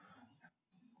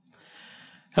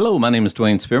Hello, my name is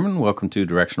Dwayne Spearman. Welcome to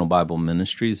Directional Bible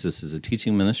Ministries. This is a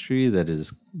teaching ministry that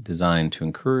is designed to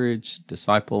encourage,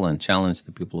 disciple, and challenge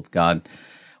the people of God.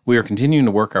 We are continuing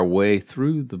to work our way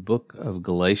through the book of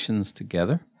Galatians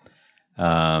together.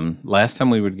 Last time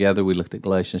we were together, we looked at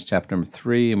Galatians chapter number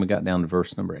 3, and we got down to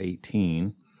verse number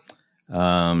 18.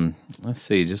 Let's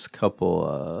see, just a couple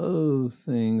of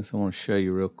things I want to show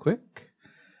you real quick.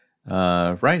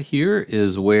 Right here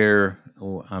is where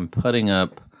I'm putting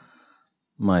up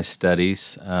my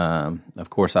studies. Of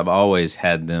course, I've always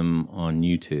had them on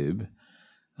YouTube.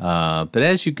 But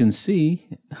as you can see,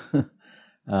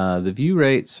 the view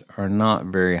rates are not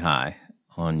very high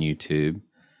on YouTube.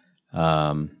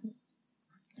 The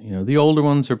older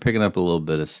ones are picking up a little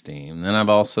bit of steam. Then I've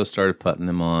also started putting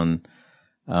them on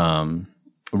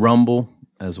Rumble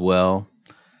as well.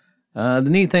 The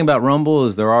neat thing about Rumble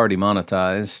is they're already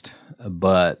monetized,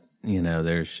 but,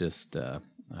 there's just...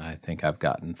 I think I've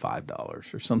gotten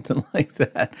 $5 or something like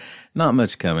that. Not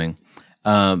much coming.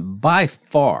 By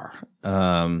far,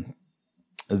 the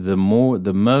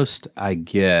most I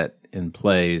get in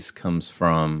plays comes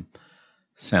from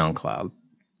SoundCloud.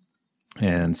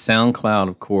 And SoundCloud,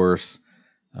 of course,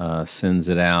 sends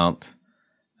it out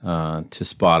to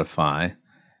Spotify.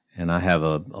 And I have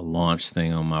a launch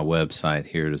thing on my website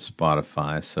here to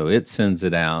Spotify. So it sends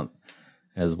it out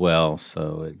as well.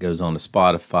 So it goes on to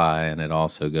Spotify, and it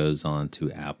also goes on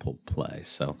to Apple Play.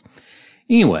 So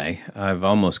anyway, I've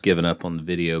almost given up on the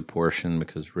video portion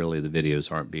because really the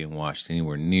videos aren't being watched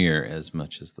anywhere near as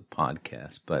much as the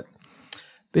podcast. But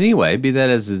anyway, be that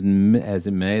as it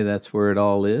may, that's where it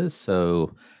all is.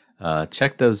 So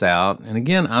check those out. And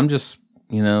again, I'm just,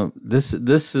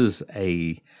 this is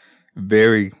a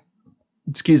very,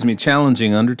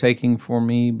 challenging undertaking for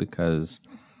me because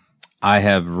I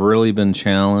have really been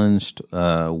challenged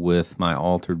with my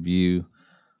altered view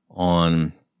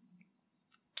in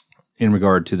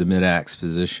regard to the mid-acts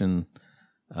position.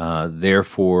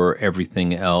 Therefore,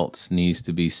 everything else needs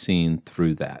to be seen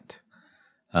through that.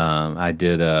 I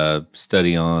did a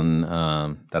study on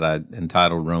that I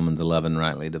entitled Romans 11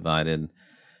 Rightly Divided.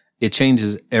 It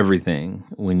changes everything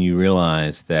when you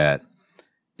realize that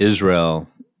Israel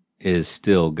is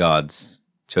still God's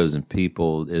chosen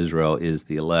people. Israel is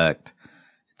the elect.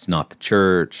 It's not the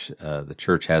church. The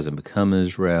church hasn't become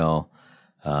Israel.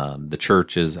 The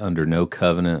church is under no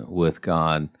covenant with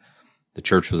God. The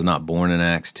church was not born in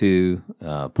Acts 2.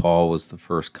 Paul was the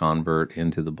first convert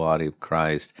into the body of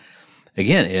Christ.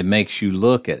 Again, it makes you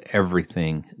look at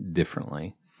everything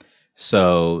differently.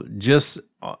 So just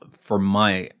for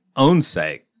my own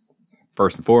sake,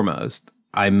 first and foremost,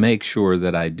 I make sure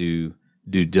that I do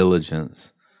due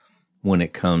diligence when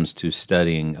it comes to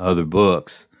studying other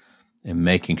books and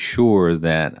making sure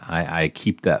that I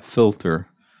keep that filter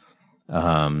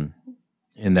in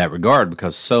that regard,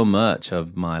 because so much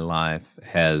of my life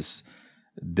has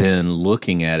been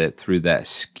looking at it through that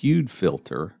skewed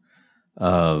filter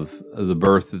of the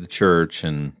birth of the church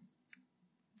and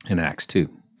in Acts 2.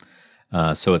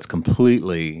 So it's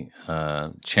completely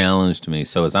challenged me.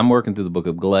 So as I'm working through the book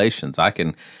of Galatians, I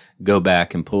can go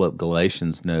back and pull up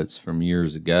Galatians notes from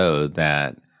years ago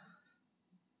that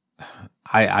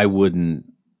I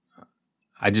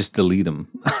just delete them.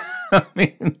 I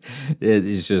mean,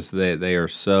 it's just they are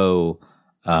so,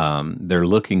 they're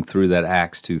looking through that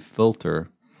Acts 2 filter,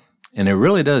 and it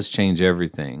really does change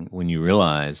everything when you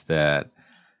realize that,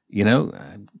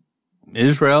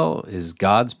 Israel is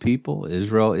God's people.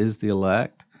 Israel is the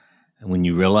elect. And when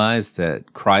you realize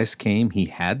that Christ came, he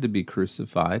had to be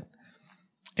crucified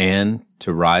and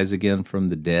to rise again from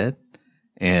the dead,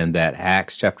 and that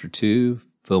Acts chapter 2,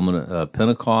 fulfillment of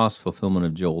Pentecost, fulfillment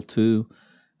of Joel 2,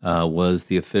 was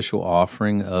the official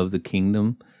offering of the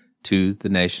kingdom to the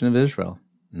nation of Israel,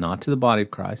 not to the body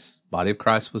of Christ. The body of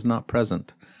Christ was not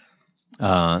present.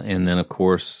 And then, of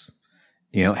course,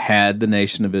 had the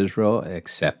nation of Israel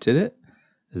accepted it,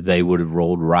 they would have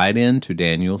rolled right into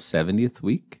Daniel's 70th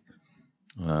week,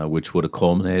 which would have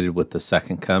culminated with the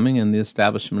second coming and the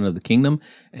establishment of the kingdom,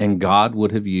 and God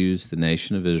would have used the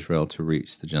nation of Israel to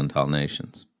reach the Gentile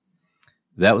nations.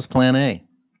 That was plan A,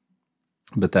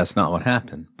 but that's not what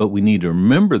happened. But we need to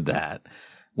remember that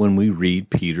when we read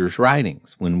Peter's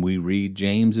writings, when we read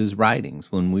James's writings,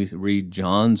 when we read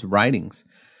John's writings,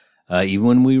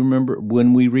 even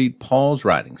when we read Paul's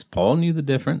writings. Paul knew the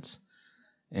difference.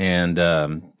 And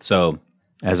so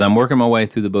as I'm working my way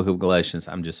through the book of Galatians,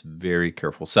 I'm just very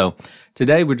careful. So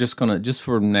today we're just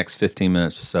for the next 15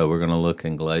 minutes or so, we're going to look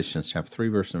in Galatians chapter 3,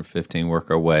 verse number 15,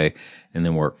 work our way, and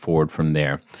then work forward from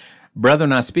there.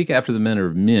 Brethren, I speak after the manner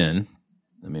of men.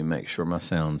 Let me make sure my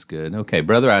sound's good. Okay,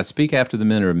 brother, I speak after the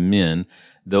manner of men,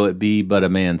 though it be but a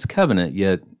man's covenant,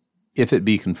 yet if it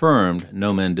be confirmed,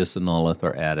 no man disannulleth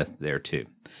or addeth thereto.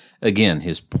 Again,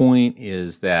 his point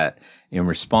is that in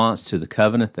response to the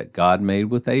covenant that God made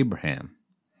with Abraham,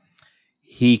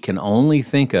 he can only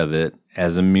think of it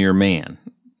as a mere man,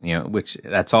 which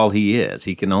that's all he is.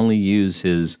 He can only use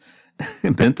his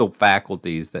mental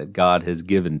faculties that God has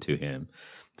given to him.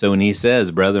 So when he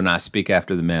says, brethren, I speak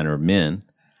after the manner of men,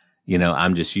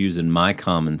 I'm just using my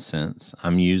common sense.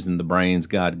 I'm using the brains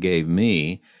God gave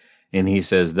me. And he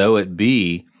says, though it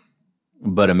be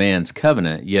but a man's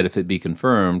covenant, yet if it be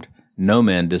confirmed, no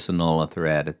man disannulleth or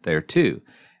addeth thereto.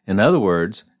 In other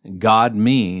words,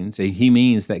 he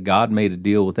means that God made a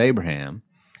deal with Abraham,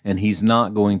 and he's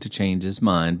not going to change his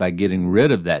mind by getting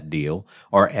rid of that deal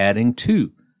or adding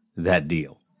to that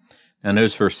deal. Now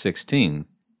notice verse 16.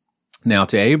 Now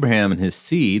to Abraham and his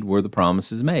seed were the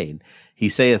promises made. He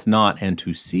saith not, and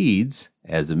to seeds,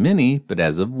 as of many, but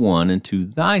as of one, and to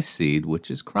thy seed,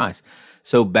 which is Christ.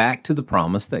 So back to the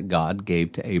promise that God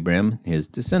gave to Abraham and his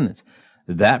descendants.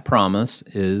 That promise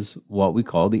is what we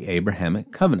call the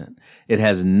Abrahamic covenant. It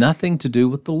has nothing to do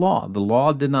with the law. The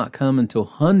law did not come until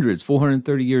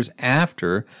 430 years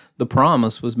after the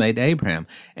promise was made to Abraham.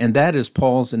 And that is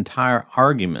Paul's entire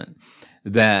argument,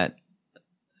 that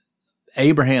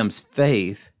Abraham's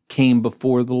faith came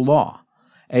before the law.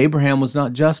 Abraham was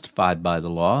not justified by the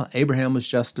law. Abraham was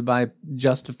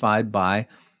justified by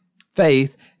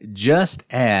faith, just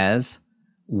as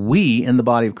we in the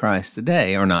body of Christ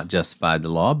today are not justified by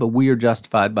the law, but we are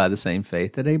justified by the same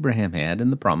faith that Abraham had in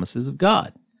the promises of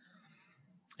God.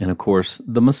 And of course,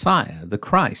 the Messiah, the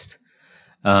Christ.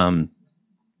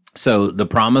 So the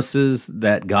promises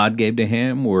that God gave to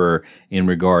him were in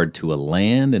regard to a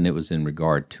land, and it was in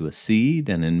regard to a seed,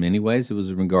 and in many ways it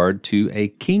was in regard to a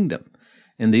kingdom.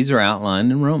 And these are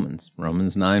outlined in Romans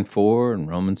 9:4 and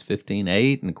Romans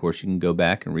 15:8. And of course, you can go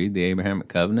back and read the Abrahamic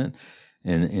covenant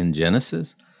in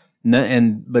Genesis.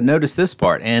 But notice this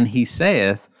part, and he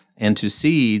saith, and to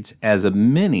seeds as of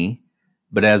many,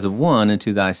 but as of one, and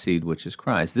to thy seed, which is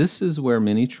Christ. This is where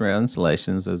many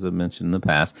translations, as I mentioned in the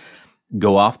past,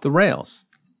 go off the rails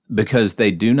because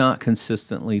they do not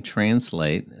consistently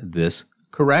translate this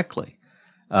correctly.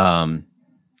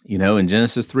 In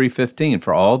Genesis 3:15,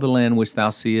 for all the land which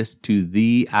thou seest, to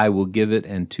thee I will give it,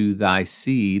 and to thy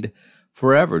seed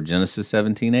forever. Genesis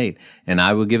 17:8, and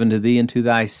I will give unto thee and to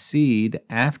thy seed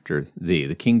after thee.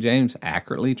 The King James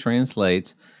accurately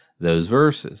translates those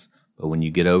verses. But when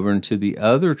you get over into the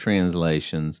other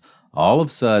translations, all of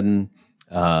a sudden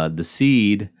the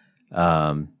seed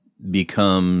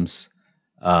becomes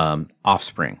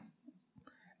offspring.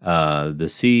 The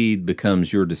seed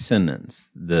becomes your descendants.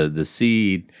 The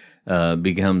seed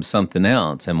becomes something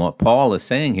else. And what Paul is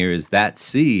saying here is that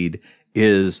seed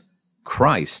is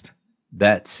Christ.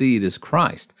 That seed is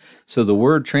Christ. So the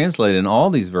word translated in all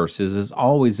these verses is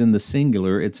always in the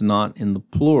singular. It's not in the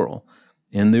plural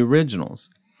in the originals.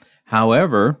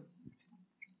 However,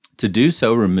 to do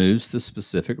so removes the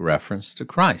specific reference to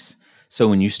Christ. So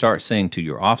when you start saying to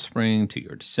your offspring, to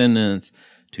your descendants,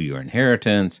 to your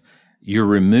inheritance, you're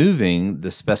removing the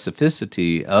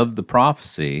specificity of the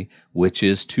prophecy, which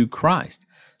is to Christ.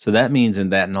 So that means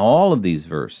in all of these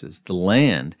verses, the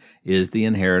land is the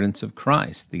inheritance of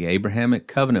Christ. The Abrahamic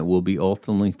covenant will be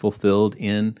ultimately fulfilled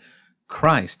in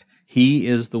Christ. He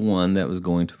is the one that was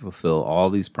going to fulfill all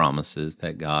these promises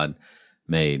that God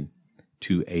made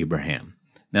to Abraham.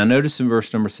 Now notice in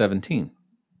verse number 17.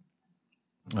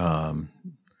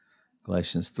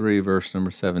 Galatians 3, verse number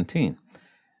 17.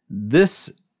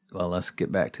 Let's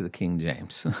get back to the King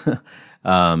James.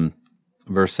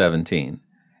 Verse 17.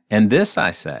 And this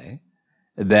I say,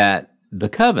 that the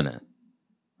covenant,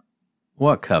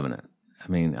 what covenant?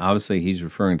 I mean, obviously he's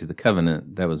referring to the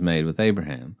covenant that was made with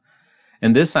Abraham.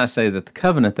 And this I say, that the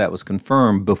covenant that was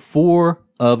confirmed before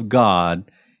of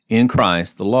God in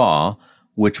Christ, the law,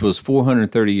 which was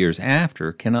 430 years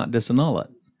after, cannot disannul it.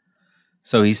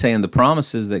 So he's saying the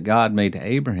promises that God made to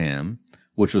Abraham,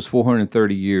 which was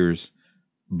 430 years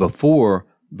before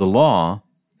the law,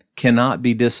 cannot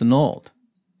be disannulled.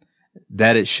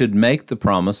 That it should make the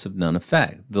promise of none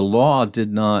effect. The law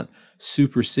did not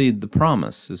supersede the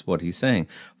promise, is what he's saying.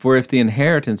 For if the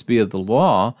inheritance be of the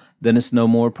law, then it's no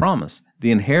more promise.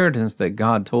 The inheritance that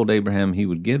God told Abraham he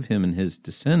would give him and his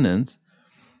descendants,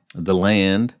 the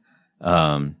land,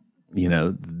 the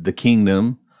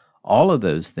kingdom, all of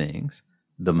those things,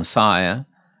 the Messiah,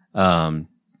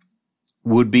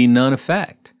 would be none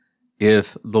effect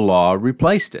if the law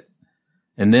replaced it.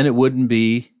 And then it wouldn't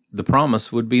be, the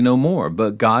promise would be no more,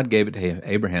 but God gave it to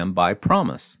Abraham by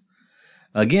promise.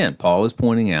 Again, Paul is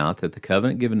pointing out that the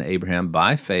covenant given to Abraham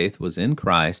by faith was in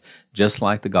Christ, just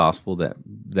like the gospel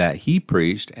that he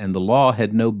preached, and the law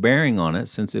had no bearing on it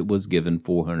since it was given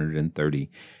 430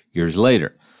 years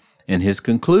later. And his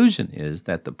conclusion is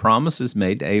that the promises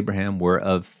made to Abraham were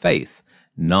of faith,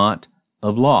 not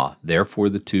of law. Therefore,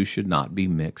 the two should not be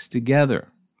mixed together.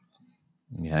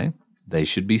 Okay? They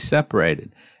should be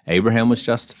separated. Abraham was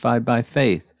justified by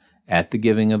faith at the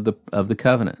giving of the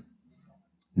covenant,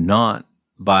 not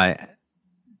by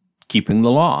keeping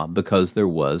the law, because there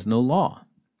was no law.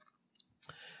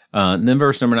 And then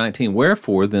verse number 19,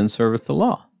 wherefore then serveth the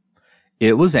law?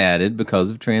 It was added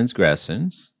because of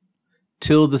transgressions,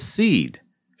 till the seed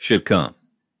should come.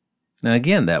 Now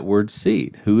again, that word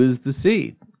seed, who is the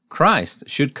seed? Christ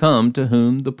should come, to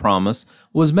whom the promise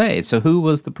was made. So who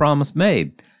was the promise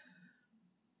made?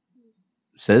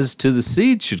 It says, to the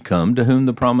seed should come, to whom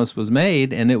the promise was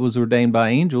made, and it was ordained by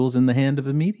angels in the hand of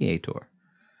a mediator.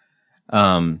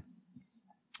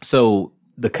 So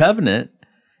if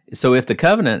the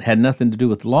covenant had nothing to do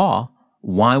with law,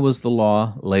 why was the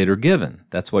law later given?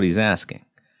 That's what he's asking.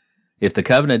 If the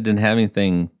covenant didn't have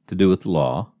anything to do with the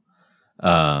law,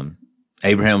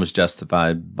 Abraham was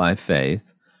justified by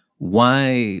faith.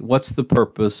 What's the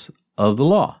purpose of the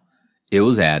law? It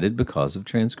was added because of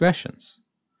transgressions,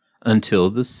 until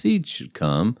the seed should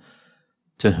come,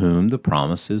 to whom the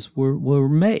promises were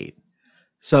made.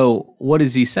 So what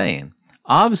is he saying?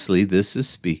 Obviously, this is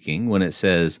speaking when it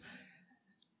says,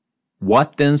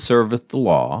 what then serveth the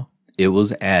law? It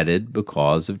was added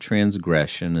because of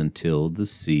transgression, until the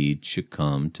seed should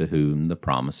come, to whom the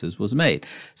promises was made.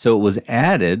 So it was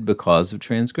added because of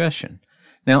transgression.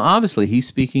 Now, obviously, he's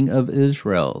speaking of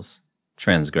Israel's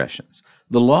transgressions.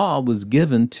 The law was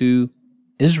given to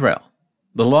Israel.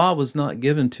 The law was not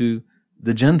given to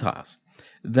the Gentiles.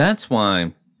 That's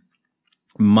why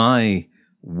my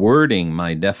wording,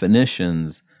 my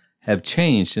definitions have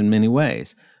changed in many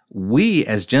ways. We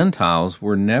as Gentiles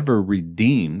were never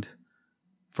redeemed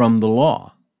from the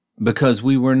law because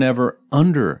we were never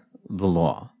under the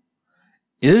law.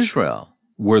 Israel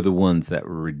were the ones that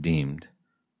were redeemed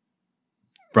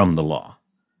from the law,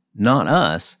 not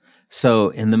us. So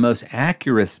in the most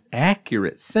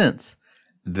accurate sense,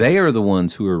 they are the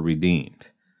ones who are redeemed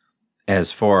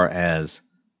as far as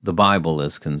the Bible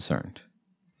is concerned.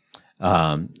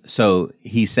 So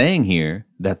he's saying here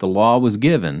that the law was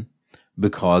given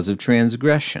because of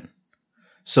transgression.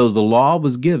 So the law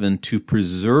was given to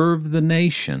preserve the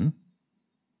nation.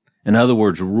 In other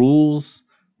words, rules,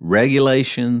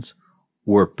 regulations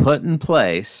were put in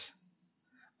place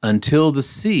until the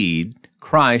seed,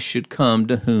 Christ, should come,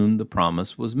 to whom the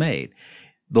promise was made.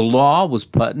 The law was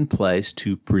put in place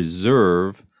to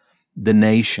preserve the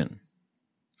nation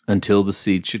until the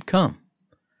seed should come.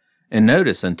 And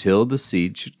notice, until the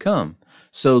seed should come.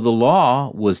 So the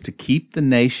law was to keep the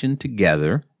nation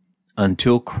together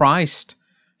until Christ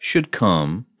should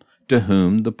come, to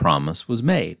whom the promise was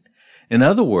made. In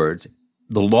other words,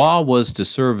 the law was to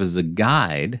serve as a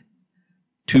guide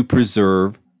to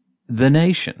preserve the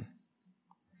nation.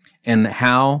 And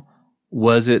how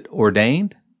was it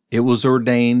ordained? It was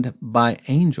ordained by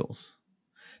angels.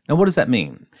 Now, what does that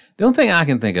mean? The only thing I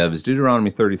can think of is Deuteronomy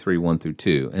 33, 1 through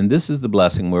 2. And this is the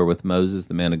blessing wherewith Moses,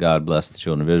 the man of God, blessed the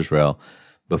children of Israel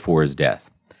before his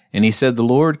death. And he said, the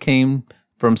Lord came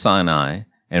from Sinai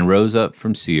and rose up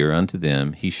from Seir unto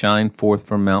them. He shined forth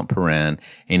from Mount Paran,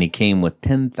 and he came with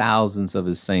 10,000s of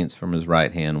his saints from his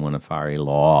right hand, when a fiery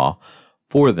law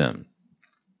for them.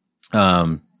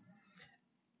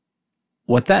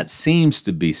 What that seems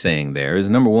to be saying there is,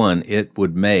 number one, it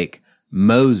would make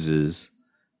Moses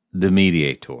the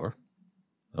mediator.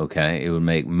 Okay, it would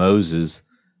make Moses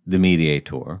the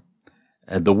mediator.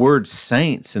 The word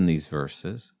saints in these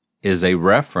verses is a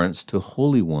reference to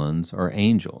holy ones or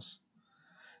angels.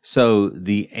 So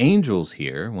the angels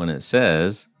here, when it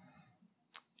says,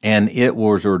 and it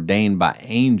was ordained by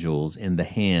angels in the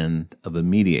hand of a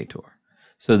mediator.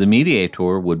 So the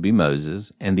mediator would be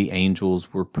Moses, and the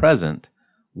angels were present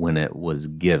when it was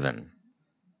given.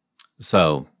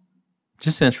 So,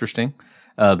 just interesting.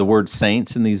 The word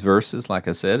saints in these verses, like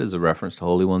I said, is a reference to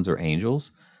holy ones or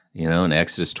angels. You know, in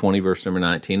Exodus 20, verse number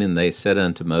 19, and they said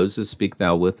unto Moses, speak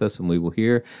thou with us, and we will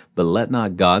hear, but let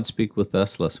not God speak with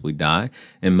us, lest we die.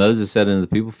 And Moses said unto the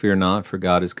people, fear not, for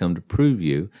God is come to prove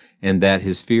you, and that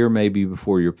his fear may be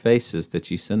before your faces,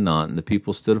 that ye sin not. And the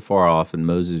people stood afar off, and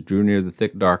Moses drew near the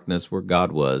thick darkness where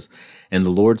God was. And the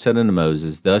Lord said unto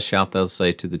Moses, thus shalt thou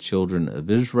say to the children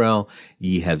of Israel,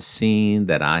 ye have seen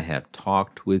that I have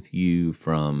talked with you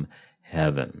from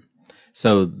heaven.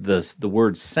 So the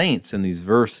word saints in these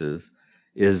verses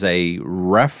is a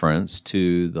reference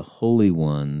to the holy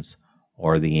ones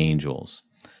or the angels.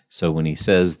 So when he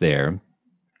says there,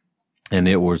 and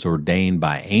it was ordained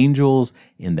by angels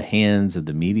in the hands of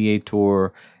the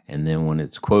mediator, and then when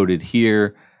it's quoted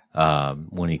here,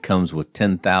 when he comes with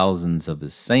 10,000s of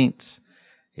his saints,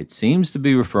 it seems to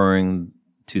be referring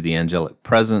to the angelic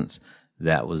presence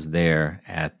that was there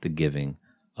at the giving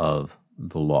of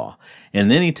the law. And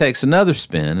then he takes another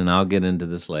spin, and I'll get into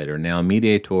this later. Now, a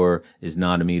mediator is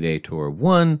not a mediator of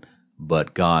one,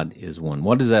 but God is one.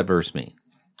 What does that verse mean?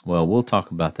 Well, we'll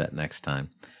talk about that next time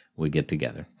we get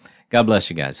together. God bless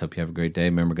you guys. Hope you have a great day.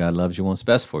 Remember, God loves you, wants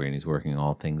best for you, and he's working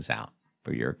all things out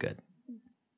for your good.